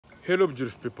Hello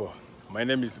beautiful people, my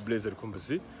name is Blazer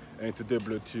Kumbuzi and today I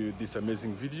brought you this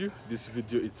amazing video. This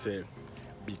video it's a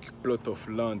big plot of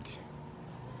land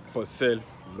for sale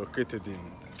located in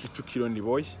Kicukiro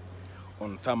Niboye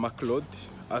on tarmac road,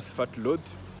 asphalt road.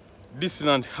 This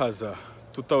land has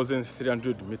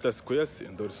 2,300 meter squares,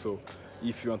 and also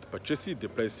if you want to purchase it, the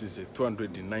price is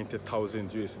 290,000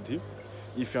 USD.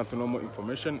 If you want to know more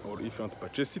information or if you want to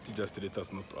purchase it, just let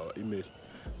us know to our email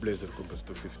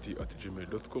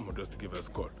blazercompass250@gmail.com, or just give us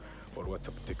a call or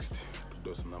WhatsApp text to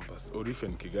those numbers. Or if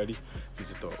you're in Kigali,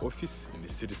 visit our office in the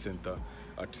city center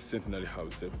at Centenary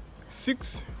House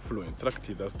 6 floor. Interact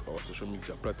with us to our social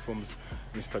media platforms: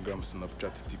 Instagram,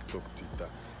 Snapchat, TikTok, Twitter,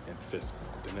 and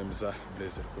Facebook. The name is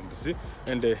Blazer Kumbuzi,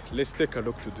 and let's take a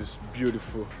look to this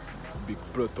beautiful big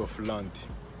plot of land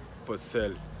for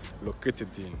sale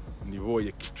located in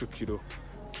Niboye-Kicukiro,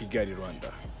 Kigali,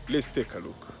 Rwanda. Let's take a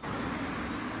look.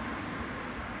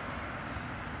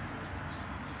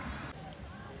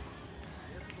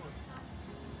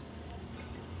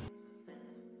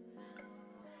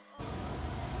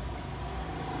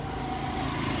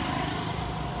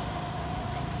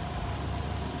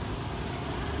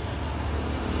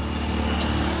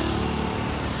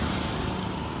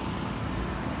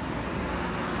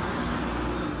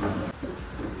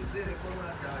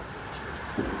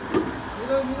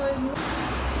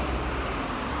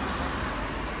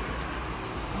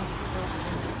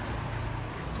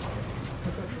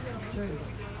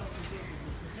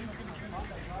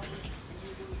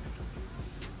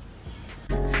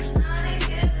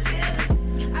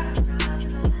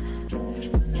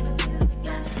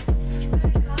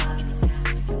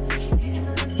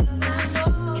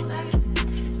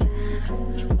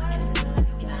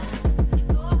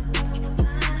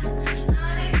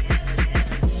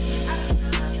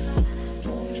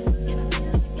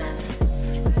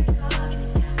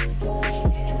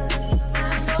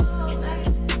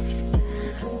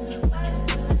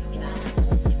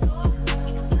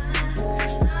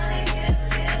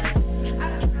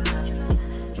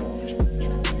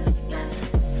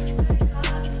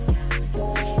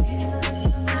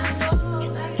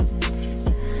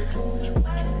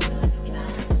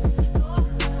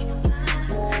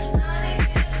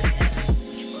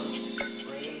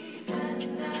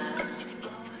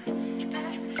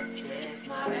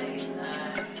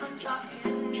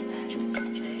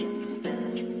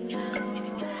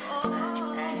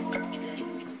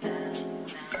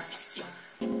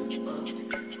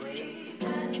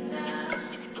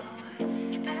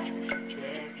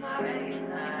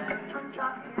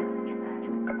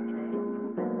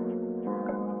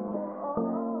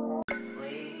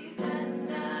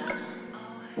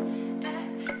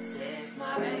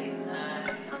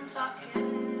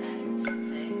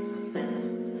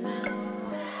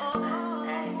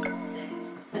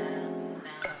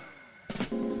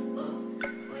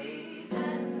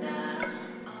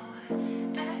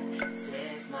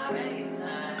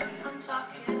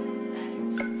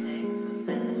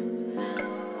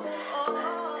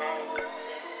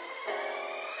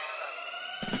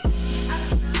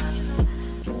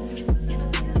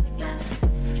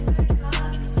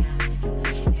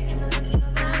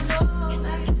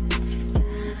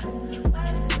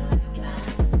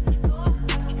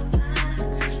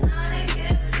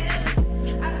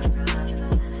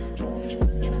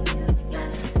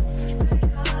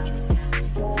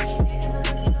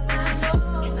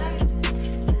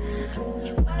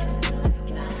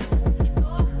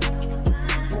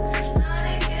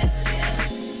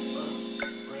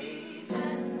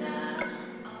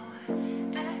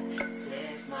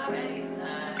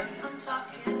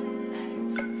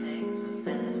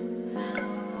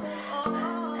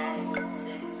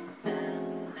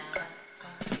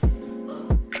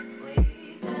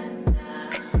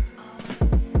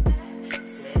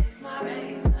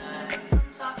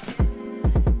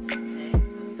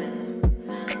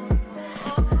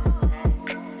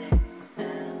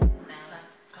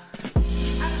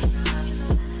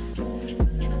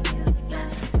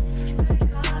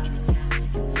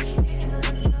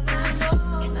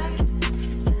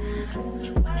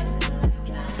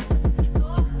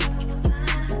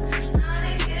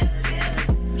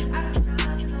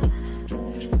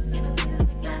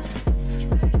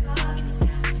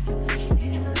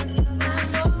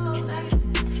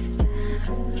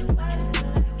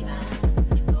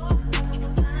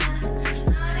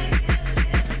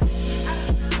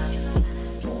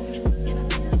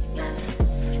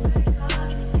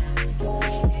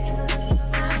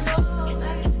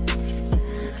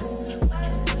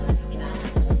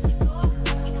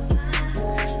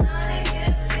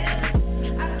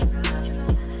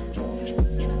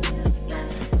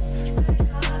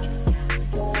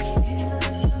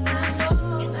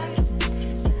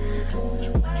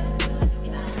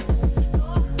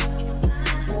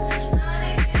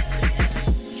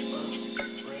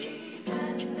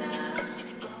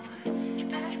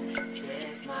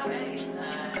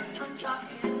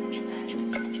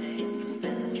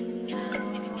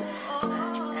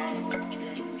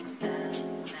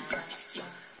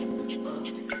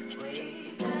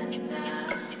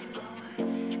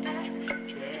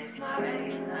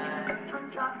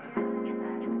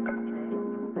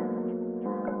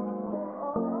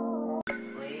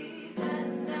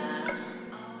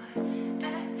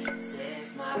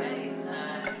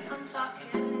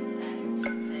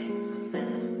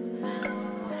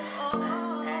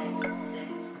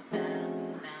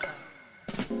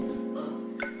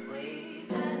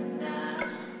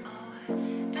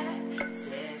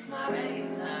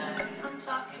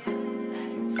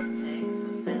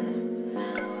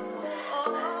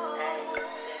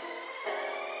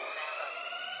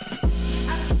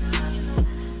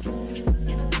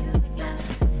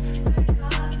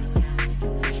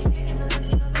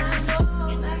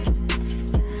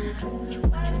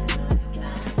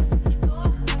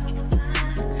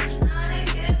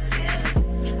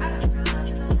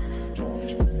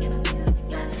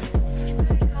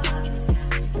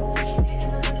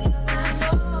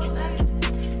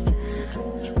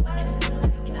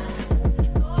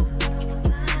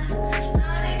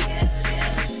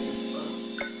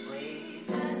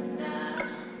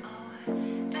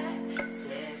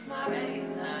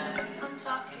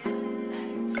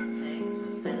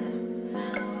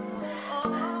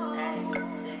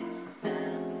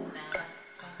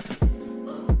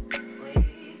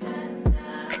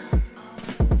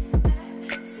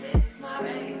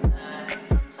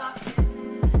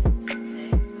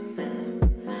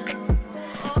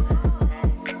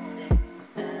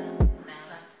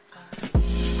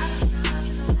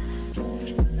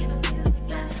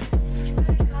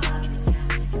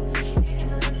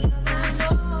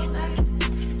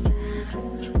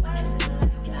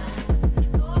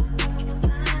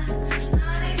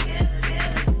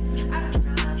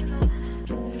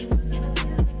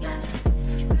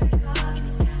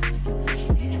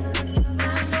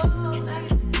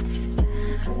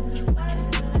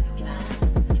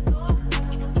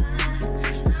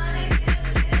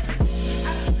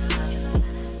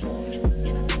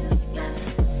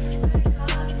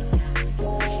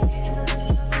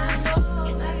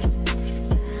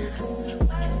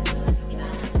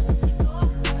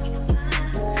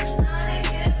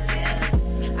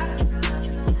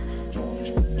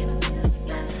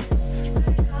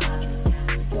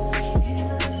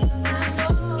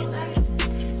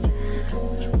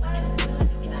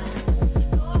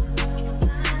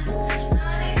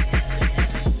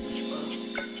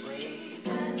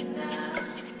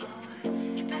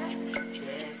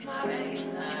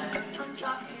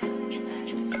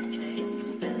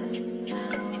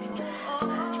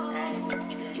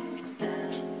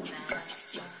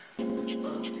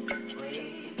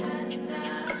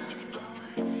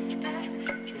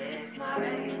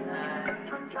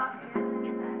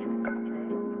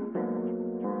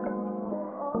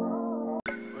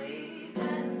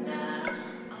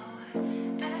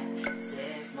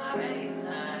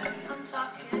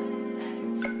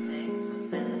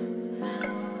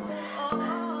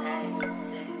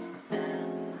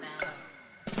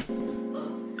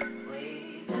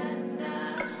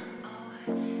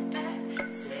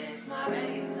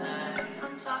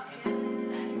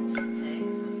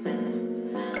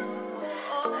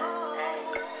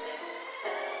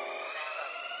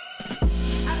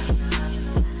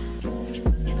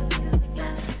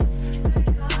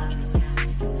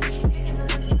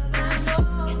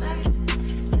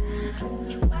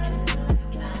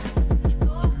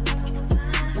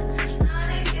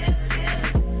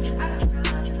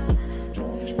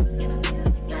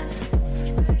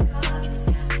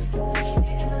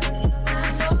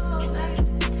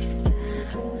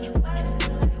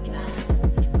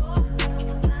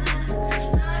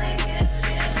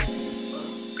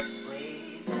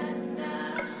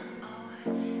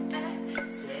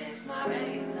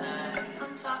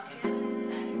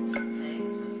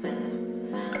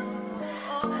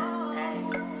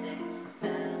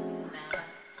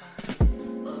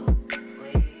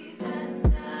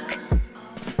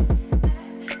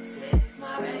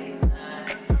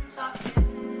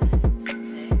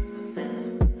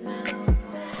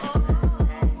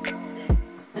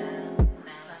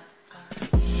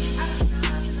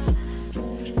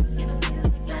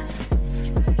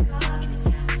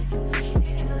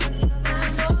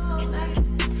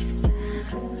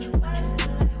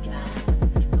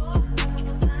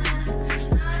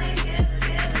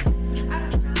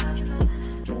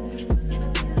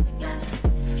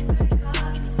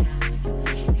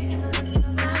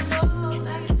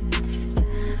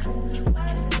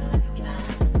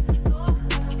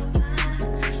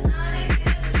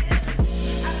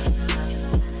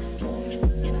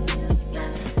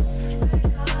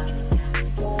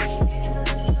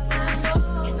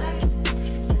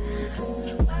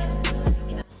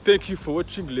 thank you for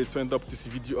watching. Let's wind up this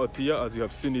video out here. As you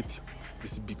have seen it,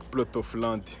 this big plot of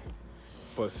land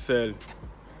for sale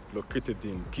located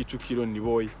in Kicukiro,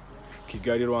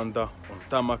 Niboye-Kigali Rwanda, on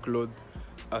tarmac load,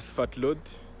 asphalt load.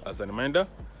 As a reminder,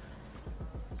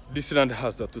 this land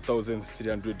has the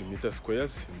 2,300 meter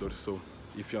squares, and also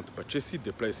if you want to purchase it,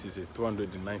 the price is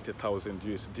 290,000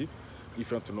 USD. If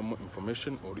you want to know more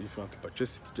information, or if you want to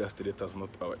purchase it, just let us know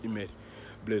to our email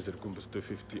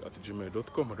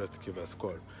blazerkumbus250@gmail.com, or just give us a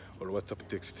call or WhatsApp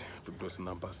text to those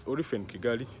numbers. Or if you're in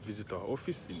Kigali, visit our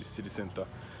office in the city center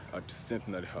at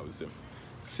Centenary House.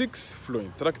 6 floor.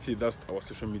 Interact with us to our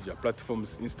social media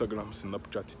platforms: Instagram,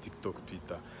 Snapchat, TikTok,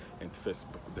 Twitter, and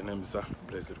Facebook. The name is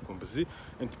Blazer Kumbuzi.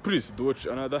 And please do watch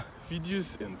another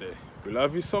videos, and we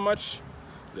love you so much.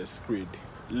 Let's spread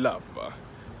love.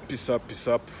 Peace up, peace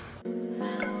up.